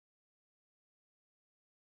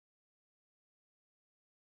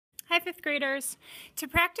Hi, fifth graders. To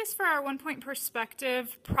practice for our 1 Point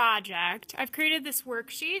Perspective project, I've created this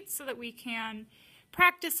worksheet so that we can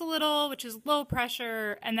practice a little, which is low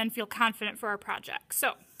pressure, and then feel confident for our project.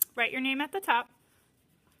 So, write your name at the top.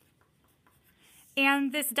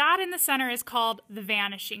 And this dot in the center is called the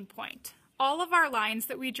vanishing point. All of our lines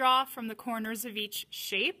that we draw from the corners of each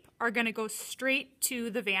shape are going to go straight to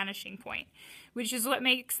the vanishing point, which is what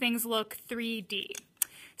makes things look 3D.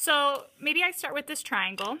 So maybe I start with this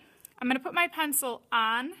triangle. I'm going to put my pencil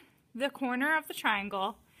on the corner of the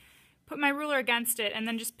triangle, put my ruler against it, and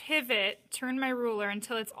then just pivot, turn my ruler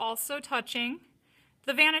until it's also touching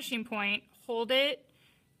the vanishing point. Hold it,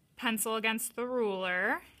 pencil against the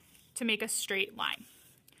ruler to make a straight line.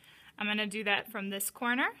 I'm going to do that from this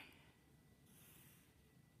corner.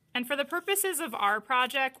 And for the purposes of our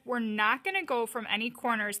project, we're not going to go from any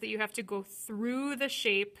corners that you have to go through the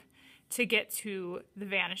shape to get to the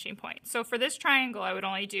vanishing point. So for this triangle, I would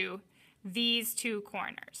only do these two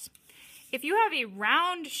corners. If you have a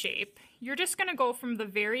round shape, you're just going to go from the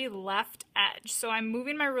very left edge. So I'm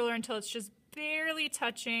moving my ruler until it's just barely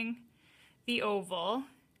touching the oval,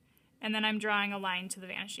 and then I'm drawing a line to the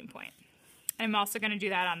vanishing point. I'm also going to do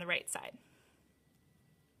that on the right side.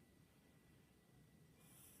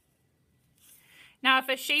 Now, if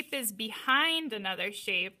a shape is behind another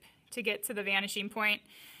shape to get to the vanishing point,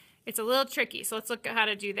 it's a little tricky, so let's look at how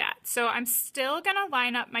to do that. So I'm still going to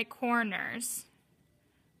line up my corners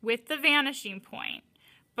with the vanishing point,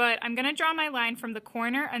 but I'm going to draw my line from the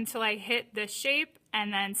corner until I hit this shape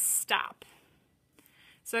and then stop.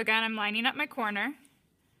 So again, I'm lining up my corner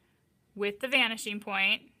with the vanishing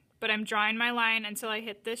point, but I'm drawing my line until I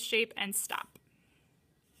hit this shape and stop.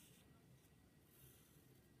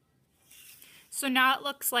 So now it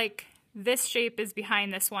looks like this shape is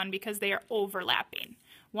behind this one because they are overlapping.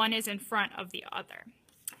 One is in front of the other.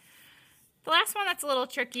 The last one that's a little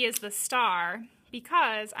tricky is the star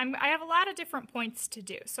because I have a lot of different points to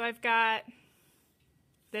do. So I've got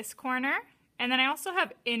this corner, and then I also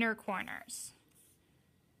have inner corners.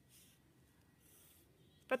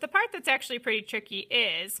 But the part that's actually pretty tricky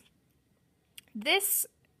is this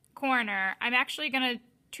corner, I'm actually going to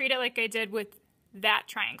treat it like I did with that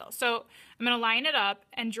triangle. So I'm going to line it up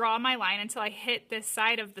and draw my line until I hit this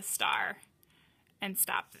side of the star and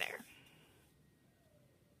stop there.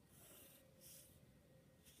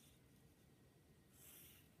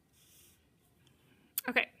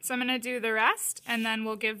 Okay, so I'm going to do the rest, and then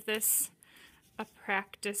we'll give this a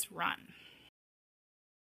practice run.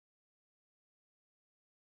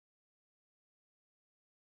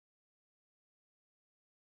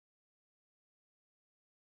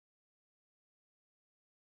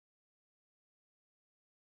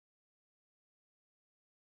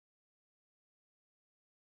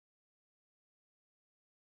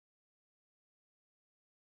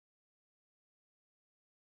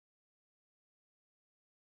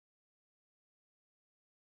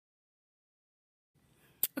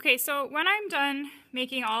 Okay, so when I'm done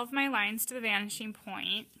making all of my lines to the vanishing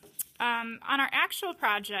point, on our actual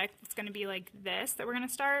project, it's going to be like this that we're going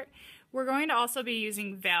to start. We're going to also be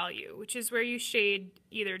using value, which is where you shade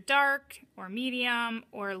either dark or medium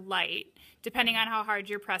or light, depending on how hard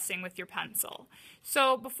you're pressing with your pencil.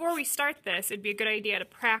 So before we start this, it'd be a good idea to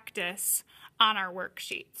practice on our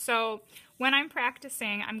worksheet. So when I'm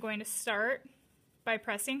practicing, I'm going to start by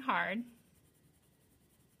pressing hard.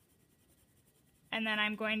 And then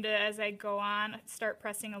I'm going to, as I go on, start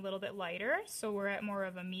pressing a little bit lighter, so we're at more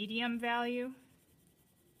of a medium value.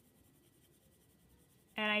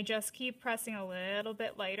 And I just keep pressing a little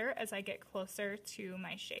bit lighter as I get closer to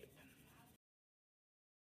my shape.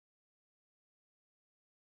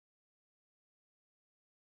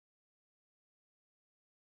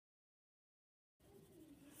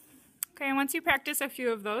 Okay, and once you practice a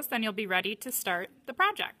few of those, then you'll be ready to start the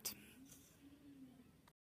project.